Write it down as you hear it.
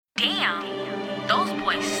Damn, those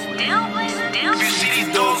boys still. You see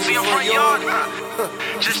these dogs in your front yard?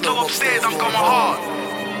 Just go upstairs, I'm going hard.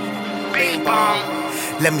 Bing bong.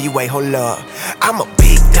 Let me wait, hold up. I'm a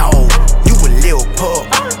big dog, you a lil' pup.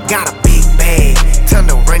 Got a big bag, time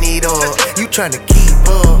to run it up. You tryna keep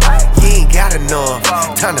up, you ain't got enough.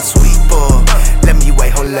 Time to sweep up. Let me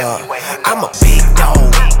wait, hold up. I'm a big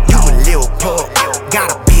dog, you a lil' pup.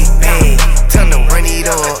 Got a big bag, time to run it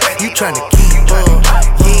up. You tryna keep up,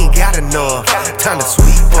 you ain't got enough. Time to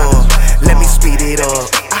sweep up. Let me speed it up.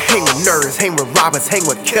 I hang with nerds, hang with robbers, hang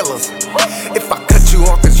with killers. If I cut you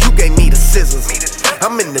off cause you gave me the scissors,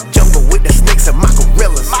 I'm in the jungle with the snakes and my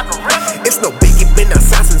gorillas. It's no biggie, been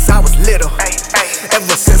outside since I was little.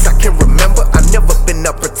 Ever since I can remember, I never been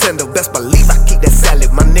a pretender. Best believe I keep that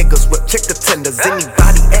salad, my niggas with chicken tenders.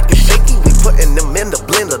 Anybody acting shaky, we putting them in the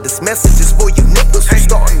blender. This message is for you niggas who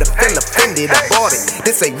starting to feel offended. I bought it,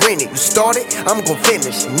 this ain't rented. You started, I'm gon'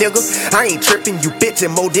 finish, nigga. I ain't tripping, you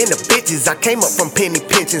bitchin' more than the bitches. I came up from penny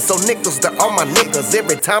pinching, so nickels to all my niggas.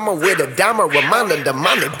 Every time I'm with a dime, I remind them to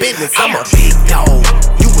mind their business. I'm a big dog,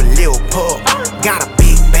 you a lil' pup. Got a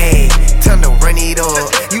big bag, time to run it up.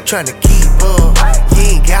 You tryna keep up,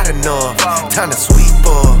 you ain't got enough. Time to sweep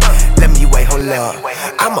up. Let me wait, hold up.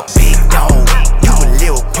 I'm a big dog, you a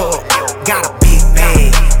lil' pup. Got a big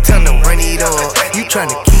bag, time to run it up. You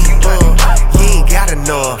tryna keep up, you ain't got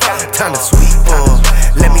enough. Time to sweep up.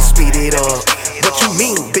 Let me speed it up. What you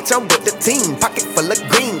mean, bitch? I'm with the team, pocket full of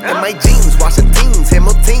green. In my jeans, washing teens,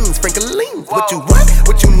 Hamiltons, sprinkling. What you want?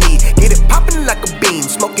 What you need? Get it poppin' like a beam.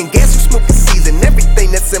 Smoking gas, you smoking season,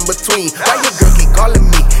 everything that's in between. Why your girl keep calling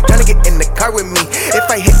me, tryna get in the car with me? If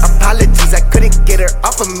I hit apologies, I couldn't get her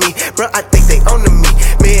off of me. Bro, I think they own me.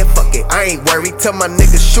 Man, fuck it, I ain't worried. Tell my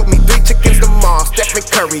niggas shoot me 3 chickens tomorrow. Stephen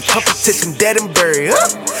Curry, competition dead and buried.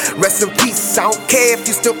 Rest in peace, I don't care if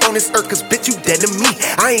you still on this earth, cause bitch, you dead to me.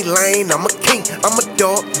 I ain't lying, I'm a king, I'm a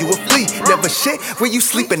dog, you a flea. Never shit where you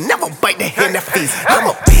sleepin', never bite the hand that feeds. I'm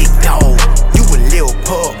a big dog, you a lil'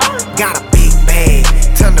 pup. Got a big bag,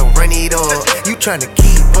 time to run it up. You tryna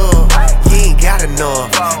keep up, you ain't got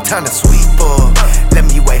enough. Time to sweep up. Let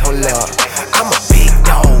me wait, hold up.